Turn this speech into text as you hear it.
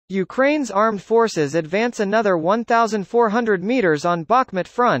Ukraine's armed forces advance another 1,400 meters on Bakhmut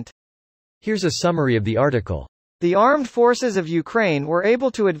front. Here's a summary of the article. The armed forces of Ukraine were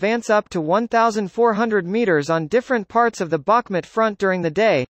able to advance up to 1,400 meters on different parts of the Bakhmut front during the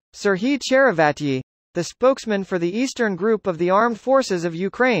day, Serhiy Cherevatyi, the spokesman for the Eastern Group of the Armed Forces of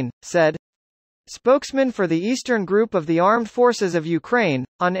Ukraine, said. Spokesman for the Eastern Group of the Armed Forces of Ukraine,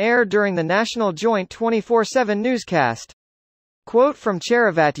 on air during the National Joint 24/7 newscast. Quote from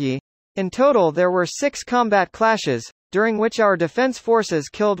Cherevatyi: "In total there were 6 combat clashes, during which our defense forces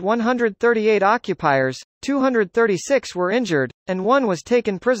killed 138 occupiers, 236 were injured, and 1 was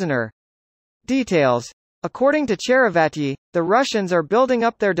taken prisoner." Details. According to Cherevatyi, the Russians are building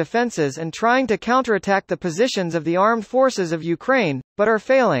up their defenses and trying to counterattack the positions of the armed forces of Ukraine, but are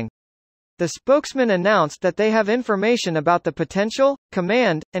failing. The spokesman announced that they have information about the potential,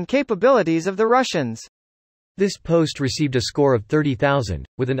 command, and capabilities of the Russians. This post received a score of 30,000,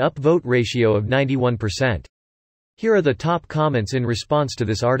 with an upvote ratio of 91%. Here are the top comments in response to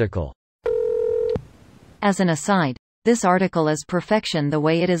this article. As an aside, this article is perfection the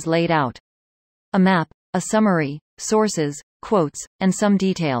way it is laid out. A map, a summary, sources, quotes, and some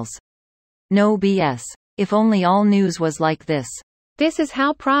details. No BS. If only all news was like this. This is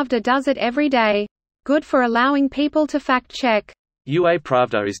how Pravda does it every day. Good for allowing people to fact-check. UA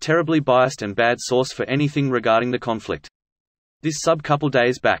Pravda is terribly biased and bad source for anything regarding the conflict. This couple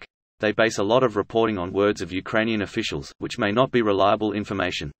days back, they base a lot of reporting on words of Ukrainian officials, which may not be reliable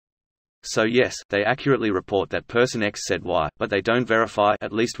information. So yes, they accurately report that person X said Y, but they don't verify,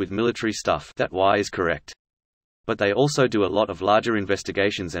 at least with military stuff, that Y is correct. But they also do a lot of larger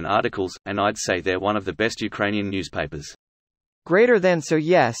investigations and articles, and I'd say they're one of the best Ukrainian newspapers. Greater than so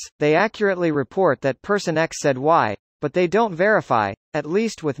yes, they accurately report that person X said Y, but they don't verify, at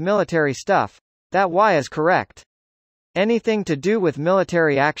least with military stuff, that Y is correct. Anything to do with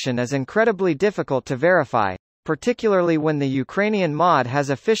military action is incredibly difficult to verify, particularly when the Ukrainian MOD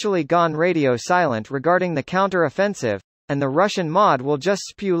has officially gone radio silent regarding the counter-offensive, and the Russian MOD will just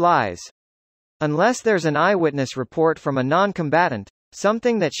spew lies. Unless there's an eyewitness report from a non-combatant,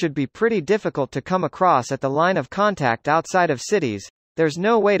 something that should be pretty difficult to come across at the line of contact outside of cities, there's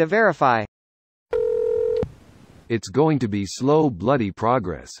no way to verify. It's going to be slow, bloody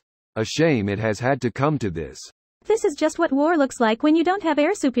progress. A shame it has had to come to this. This is just what war looks like when you don't have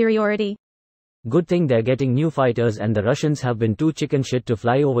air superiority. Good thing they're getting new fighters and the Russians have been too chicken shit to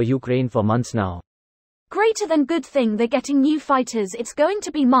fly over Ukraine for months now. Greater than good thing they're getting new fighters. It's going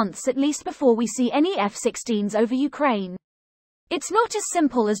to be months at least before we see any F-16s over Ukraine. It's not as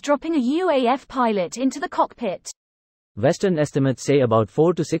simple as dropping a UAF pilot into the cockpit. Western estimates say about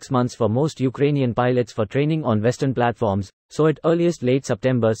 4 to 6 months for most Ukrainian pilots for training on Western platforms, so at earliest late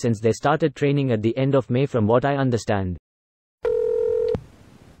September since they started training at the end of May from what I understand.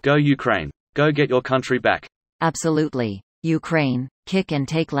 Go Ukraine. Go get your country back. Absolutely. Ukraine, kick and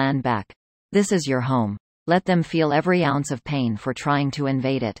take land back. This is your home. Let them feel every ounce of pain for trying to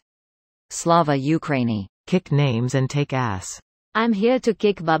invade it. Slava Ukraini. Kick names and take ass. I'm here to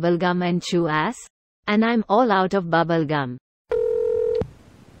kick bubblegum and chew ass. And I'm all out of bubblegum.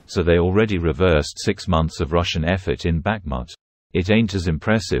 So they already reversed 6 months of Russian effort in Bakhmut. It ain't as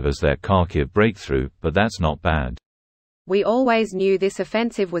impressive as their Kharkiv breakthrough, but that's not bad. We always knew this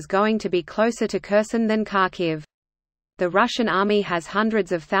offensive was going to be closer to Kherson than Kharkiv. The Russian army has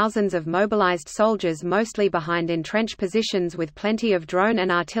hundreds of thousands of mobilized soldiers mostly behind entrenched positions with plenty of drone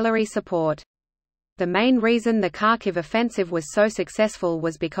and artillery support. The main reason the Kharkiv offensive was so successful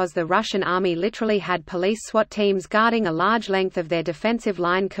was because the Russian army literally had police SWAT teams guarding a large length of their defensive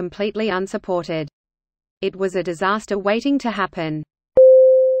line completely unsupported. It was a disaster waiting to happen.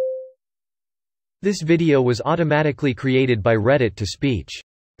 This video was automatically created by Reddit to speech.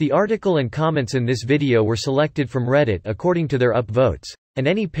 The article and comments in this video were selected from Reddit according to their upvotes, and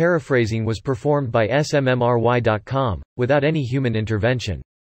any paraphrasing was performed by smmry.com, without any human intervention.